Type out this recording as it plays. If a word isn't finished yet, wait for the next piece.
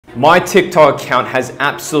My TikTok account has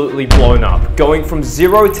absolutely blown up, going from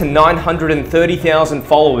 0 to 930,000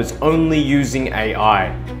 followers only using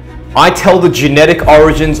AI. I tell the genetic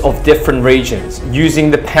origins of different regions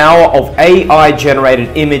using the power of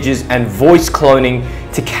AI-generated images and voice cloning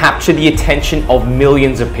to capture the attention of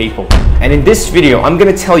millions of people. And in this video, I'm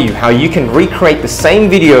going to tell you how you can recreate the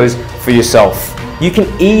same videos for yourself. You can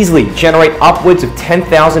easily generate upwards of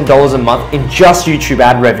 $10,000 a month in just YouTube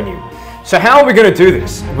ad revenue. So how are we going to do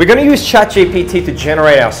this? We're going to use ChatGPT to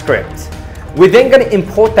generate our script. We're then going to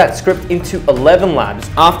import that script into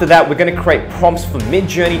ElevenLabs. After that, we're going to create prompts for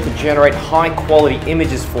Midjourney to generate high quality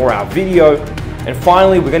images for our video. And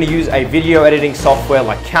finally, we're going to use a video editing software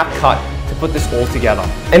like CapCut to put this all together.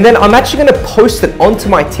 And then I'm actually going to post it onto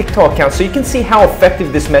my TikTok account so you can see how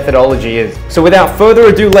effective this methodology is. So without further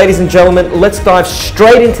ado, ladies and gentlemen, let's dive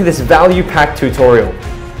straight into this value-packed tutorial.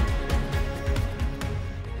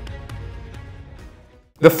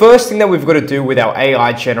 The first thing that we've got to do with our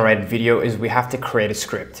AI generated video is we have to create a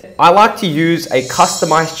script. I like to use a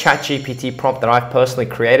customized ChatGPT prompt that I've personally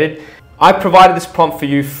created. I provided this prompt for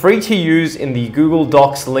you free to use in the Google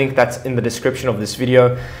Docs link that's in the description of this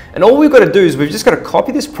video. And all we've got to do is we've just got to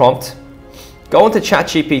copy this prompt, go into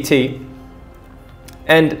ChatGPT,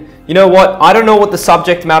 and you know what? I don't know what the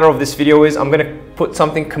subject matter of this video is. I'm going to put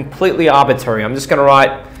something completely arbitrary. I'm just going to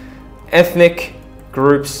write ethnic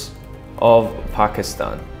groups of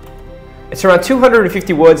Pakistan. It's around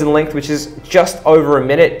 250 words in length, which is just over a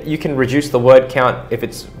minute. You can reduce the word count if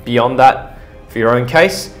it's beyond that for your own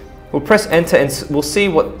case. We'll press enter and we'll see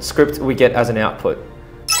what script we get as an output.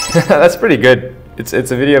 That's pretty good. It's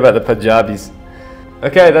a video about the Punjabis.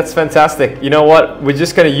 Okay, that's fantastic. You know what? We're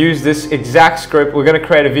just going to use this exact script. We're going to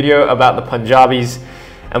create a video about the Punjabis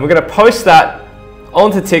and we're going to post that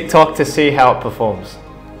onto TikTok to see how it performs.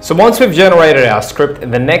 So once we've generated our script,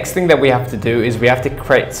 the next thing that we have to do is we have to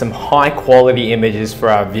create some high quality images for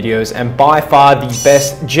our videos, and by far the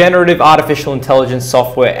best generative artificial intelligence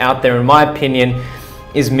software out there in my opinion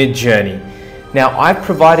is Midjourney. Now I've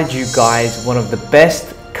provided you guys one of the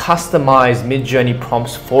best customized Midjourney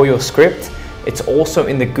prompts for your script. It's also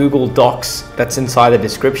in the Google Docs that's inside the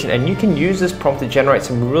description, and you can use this prompt to generate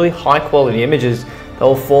some really high quality images that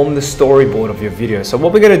will form the storyboard of your video. So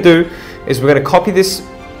what we're going to do is we're going to copy this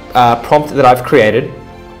prompt that I've created,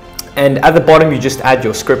 and at the bottom you just add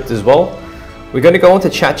your script as well. We're going to go into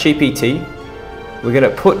ChatGPT, we're going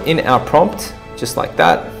to put in our prompt just like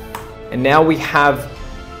that, and now we have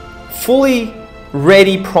fully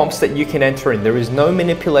ready prompts that you can enter in. There is no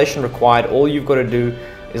manipulation required. All you've got to do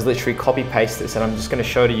is literally copy paste this, and I'm just going to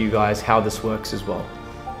show to you guys how this works as well.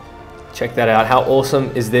 Check that out. How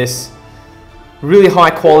awesome is this? Really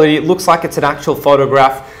high quality. It looks like it's an actual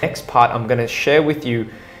photograph. Next part, I'm going to share with you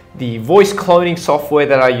the voice cloning software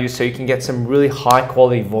that I use so you can get some really high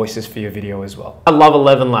quality voices for your video as well. I love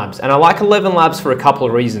ElevenLabs, and I like ElevenLabs for a couple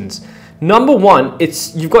of reasons. Number one,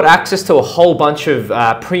 you've got access to a whole bunch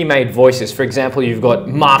of pre-made voices. For example, you've got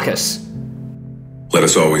Marcus. Let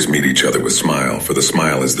us always meet each other with smile, for the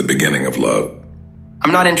smile is the beginning of love.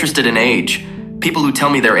 I'm not interested in age. People who tell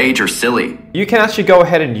me their age are silly. You can actually go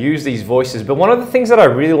ahead and use these voices, but one of the things that I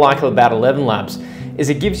really like about ElevenLabs is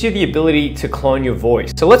it gives you the ability to clone your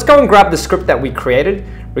voice. So let's go and grab the script that we created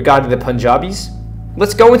regarding the Punjabis.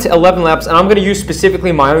 Let's go into ElevenLabs, and I'm going to use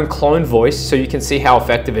specifically my own clone voice so you can see how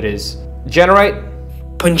effective it is. Generate.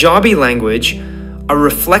 Punjabi language, a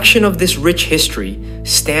reflection of this rich history,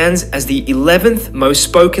 stands as the 11th most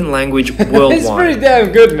spoken language worldwide. It's pretty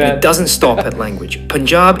damn good, man. It doesn't stop at language.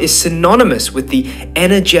 Punjab is synonymous with the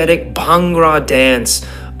energetic Bhangra dance,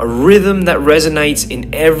 a rhythm that resonates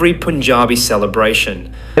in every Punjabi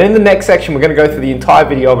celebration. And in the next section, we're going to go through the entire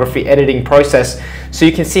videography editing process so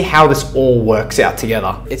you can see how this all works out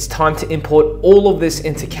together. It's time to import all of this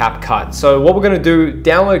into CapCut. So what we're going to do,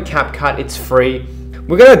 download CapCut, it's free.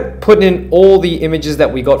 We're going to put in all the images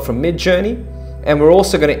that we got from Midjourney, and we're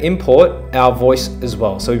also going to import our voice as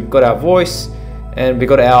well. So we've got our voice and we've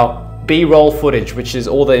got our B-roll footage, which is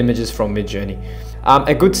all the images from Midjourney.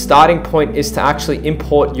 A good starting point is to actually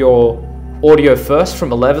import your audio first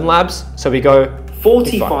from ElevenLabs. So we go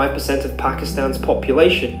 45% of Pakistan's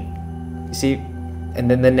population, you see, and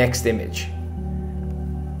then the next image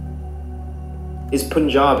is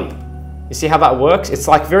Punjabi. You see how that works? It's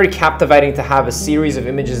like very captivating to have a series of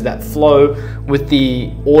images that flow with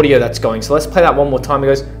the audio that's going. So let's play that one more time. It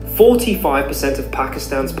goes 45% of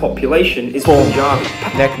Pakistan's population is boom.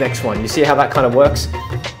 Punjabi. Next one. You see how that kind of works?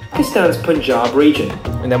 Pakistan's Punjab region.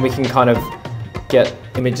 And then we can kind of get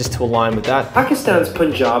images to align with that. Pakistan's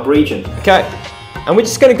Punjab region. Okay. And we're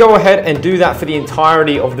just gonna go ahead and do that for the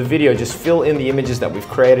entirety of the video, just fill in the images that we've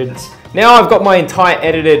created. Now I've got my entire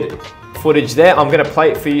edited footage there. I'm gonna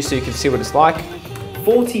play it for you so you can see what it's like.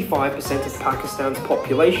 45% of Pakistan's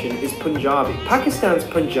population is Punjabi. Pakistan's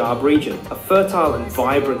Punjab region, a fertile and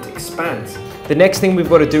vibrant expanse. The next thing we've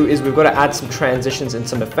got to do is we've got to add some transitions and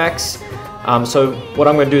some effects. So what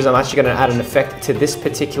I'm going to do is I'm actually going to add an effect to this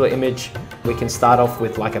particular image. We can start off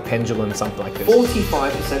with like a pendulum, something like this.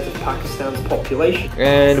 45% of Pakistan's population.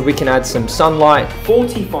 And we can add some sunlight.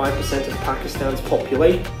 45% of Pakistan's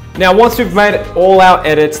population. Now, once we've made all our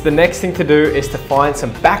edits, the next thing to do is to find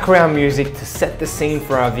some background music to set the scene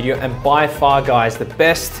for our video. And by far, guys, the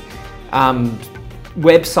best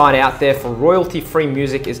website out there for royalty-free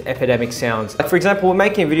music is Epidemic Sounds. For example, we're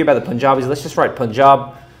making a video about the Punjabis. Let's just write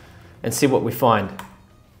Punjab and see what we find.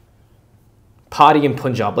 Party in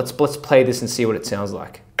Punjab. Let's play this and see what it sounds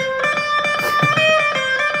like.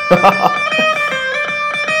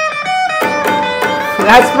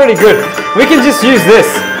 That's pretty good. We can just use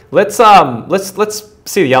this. Let's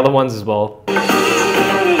see the other ones as well.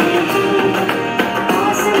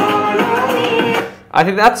 I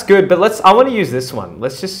think that's good, but I want to use this one.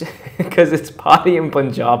 Let's just, because it's Party in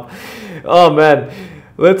Punjab. Oh man,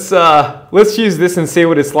 let's use this and see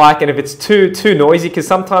what it's like. And if it's too noisy, because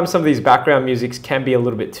sometimes some of these background musics can be a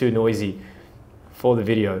little bit too noisy for the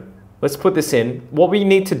video. Let's put this in. What we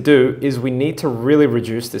need to do is we need to really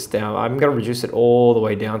reduce this down. I'm going to reduce it all the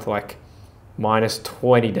way down to like minus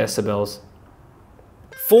 20 decibels.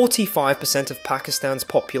 45% of Pakistan's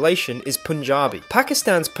population is Punjabi.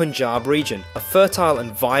 Pakistan's Punjab region, a fertile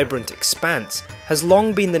and vibrant expanse, has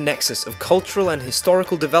long been the nexus of cultural and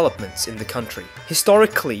historical developments in the country.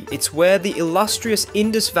 Historically, it's where the illustrious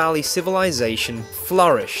Indus Valley civilization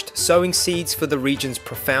flourished, sowing seeds for the region's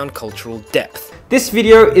profound cultural depth. This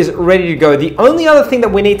video is ready to go. The only other thing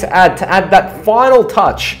that we need to add that final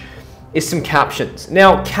touch is some captions.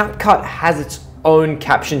 Now, CapCut has its own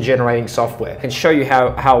caption generating software. I can show you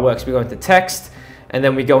how it works. We go into text and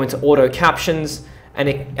then we go into auto captions and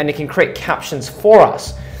it can create captions for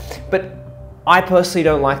us. But I personally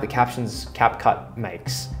don't like the captions CapCut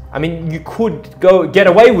makes. I mean, you could get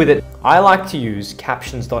away with it. I like to use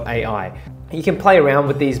captions.ai. You can play around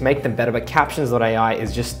with these, make them better, but captions.ai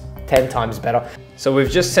is just 10 times better. So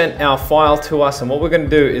we've just sent our file to us, and what we're going to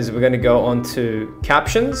do is we're going to go onto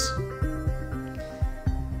captions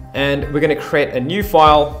and we're going to create a new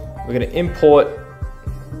file. We're going to import.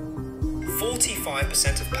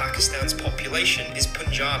 45% of Pakistan's population is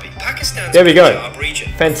Punjabi. Pakistan's there we go. Punjab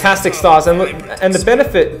region. Fantastic stars. And look, and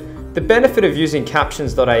the benefit of using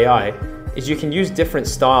captions.ai is you can use different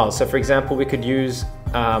styles. So for example, we could use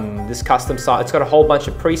this custom style. It's got a whole bunch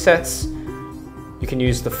of presets. You can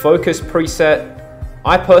use the focus preset.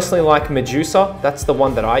 I personally like Medusa. That's the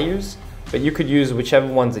one that I use, but you could use whichever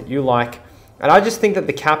ones that you like. And I just think that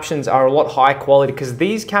the captions are a lot higher quality because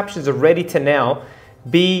these captions are ready to now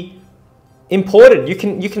be imported. You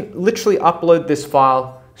can literally upload this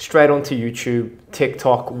file straight onto YouTube,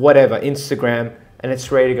 TikTok, whatever, Instagram, and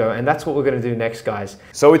it's ready to go. And that's what we're gonna do next, guys.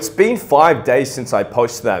 So it's been 5 days since I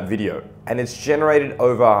posted that video and it's generated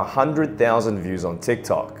over 100,000 views on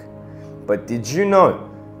TikTok. But did you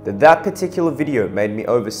know that that particular video made me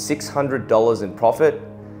over $600 in profit?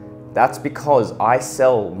 That's because I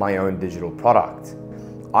sell my own digital product.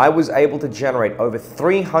 I was able to generate over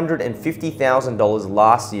 $350,000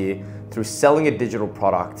 last year through selling a digital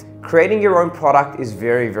product. Creating your own product is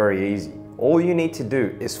very, very easy. All you need to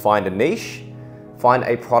do is find a niche, find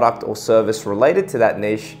a product or service related to that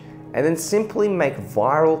niche, and then simply make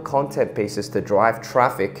viral content pieces to drive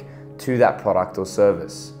traffic to that product or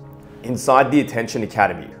service. Inside the Attention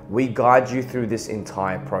Academy, we guide you through this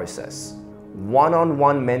entire process.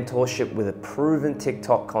 One-on-one mentorship with a proven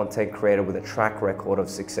TikTok content creator with a track record of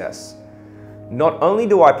success. Not only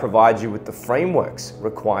do I provide you with the frameworks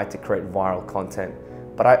required to create viral content,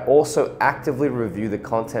 but I also actively review the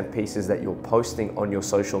content pieces that you're posting on your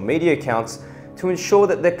social media accounts to ensure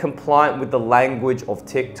that they're compliant with the language of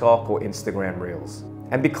TikTok or Instagram Reels.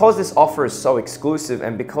 And because this offer is so exclusive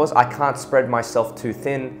and because I can't spread myself too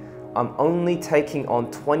thin, I'm only taking on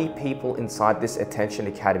 20 people inside this Attention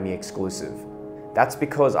Academy exclusive. That's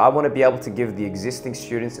because I want to be able to give the existing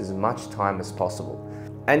students as much time as possible.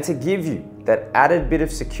 And to give you that added bit of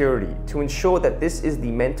security to ensure that this is the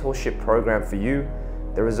mentorship program for you,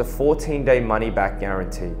 there is a 14-day money-back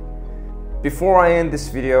guarantee. Before I end this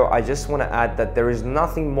video, I just want to add that there is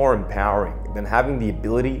nothing more empowering than having the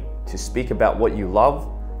ability to speak about what you love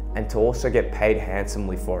and to also get paid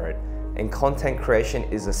handsomely for it. And content creation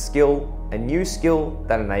is a skill, a new skill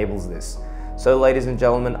that enables this. So ladies and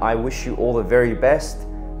gentlemen, I wish you all the very best.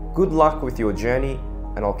 Good luck with your journey,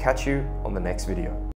 and I'll catch you on the next video.